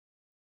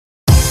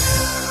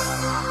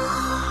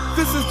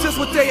This is just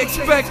what they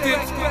expected.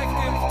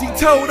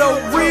 D-Toto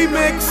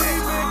remix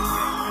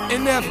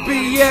and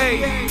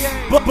F.B.A.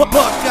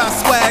 Buckeye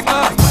swag.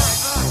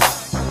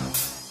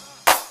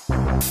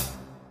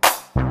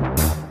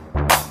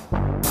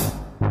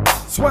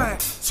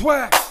 Swag,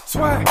 swag,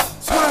 swag,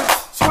 swag,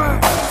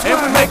 swag,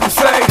 and we make them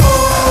say,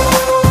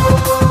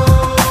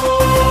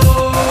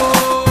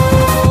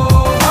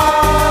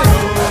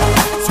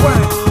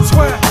 swag,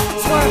 swag,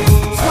 swag,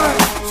 swag,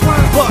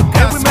 swag, Buckeye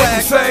and we make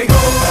them say,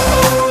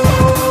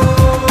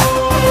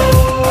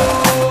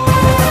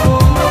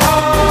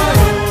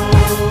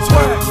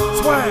 swag,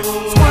 swag,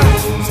 swag,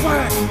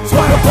 swag,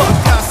 swag,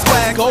 Buckeye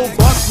swag. Go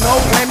Bucks, no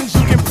whammies,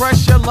 you can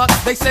press your luck.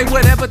 They say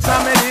whatever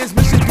time it is,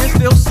 Michigan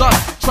still suck.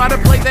 Try to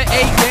play the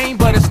A game,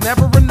 but it's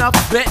never enough.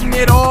 Betting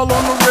it all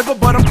on the river,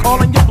 but I'm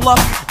calling you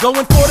bluff.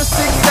 Going 4 to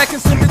 6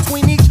 seconds in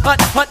between each hut.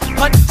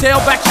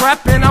 Tailback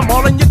trap, and I'm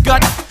all in your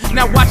gut.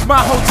 Now watch my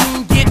whole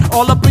team get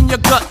all up in your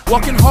gut.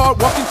 Walking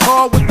hard, walking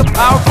tall with the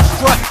powerful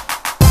strut.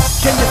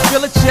 Can you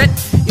feel it yet?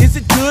 Is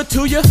it good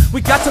to you?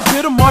 We got to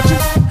bit of marching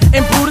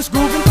and Brutus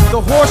grooving.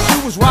 The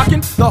horseshoe was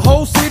rocking, the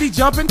whole city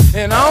jumping,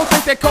 and I don't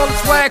think they call it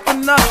swag for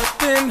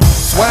nothing.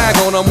 Swag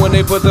on them when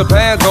they put the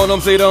pads on them.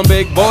 See them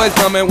big boys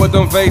coming with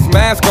them face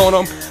masks on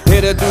them.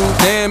 Here to do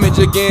damage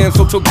again,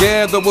 so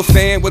together we'll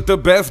stand with the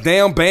best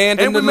damn band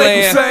in and the we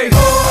make land. them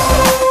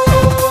say,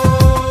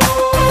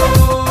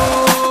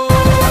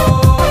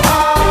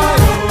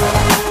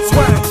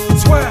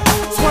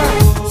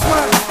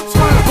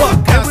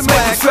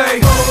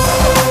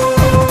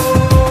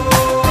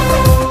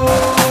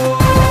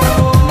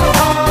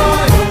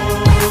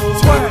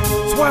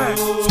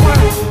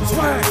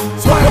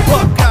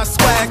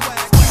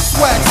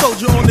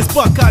 On this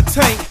Buckeye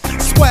tank,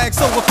 swag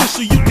so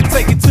official you can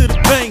take it to the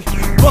bank.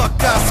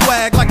 Buckeye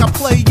swag like I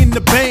play in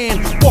the band,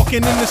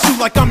 walking in the shoe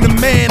like I'm the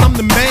man, I'm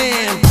the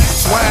man.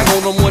 Swag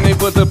on them when they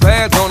put the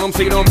pads on them.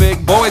 See them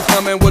big boys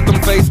coming with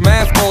them face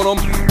masks on them.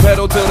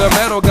 Pedal to the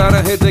metal,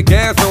 gotta hit the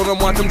gas on them.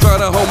 Watch them try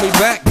to hold me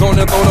back,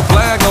 gonna throw the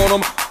flag on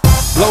them.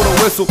 Blow the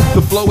whistle,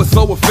 the flow is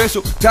so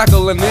official.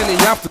 Tackling any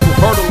obstacle,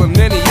 hurdling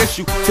any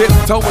issue.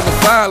 Tiptoeing the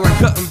sideline,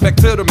 cutting back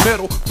to the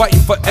middle.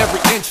 Fighting for every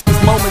inch, this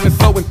moment is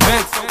so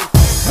intense.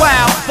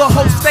 Wow, the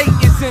whole state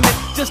is in it.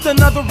 Just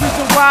another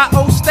reason why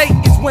O-State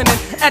is winning.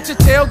 At your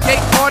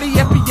tailgate party,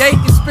 F.B.A.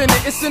 is spinning.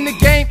 It's in the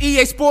game,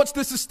 EA Sports,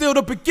 this is still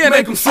the beginning.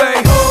 make them say,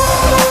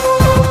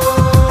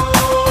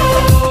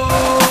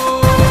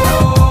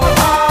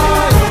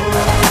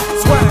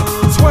 swag,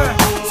 swag,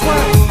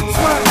 swag,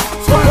 swag,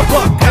 swag,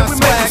 Buckeye, and we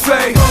make them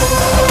say,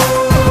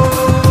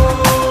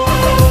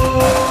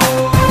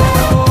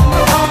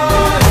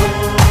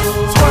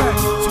 swag,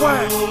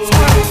 swag,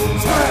 swag,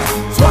 swag,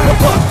 swag,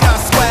 Buckeye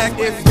swag.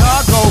 If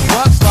y'all go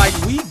Bucks like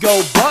we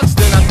go Bucks,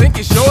 then I think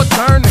it's your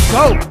turn to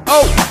go.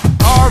 Oh,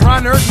 our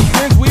honor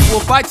defense, we will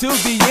fight till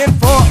the end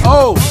for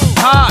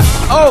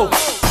Ohio.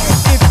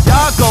 If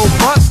y'all go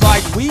Bucks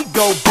like we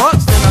go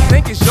Bucks, then I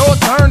think it's your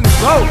turn to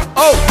go.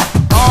 Oh,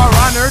 our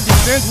honor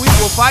defense, we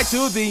will fight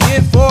till the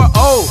end for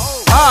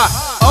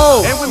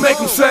Ohio. and we make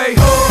them say,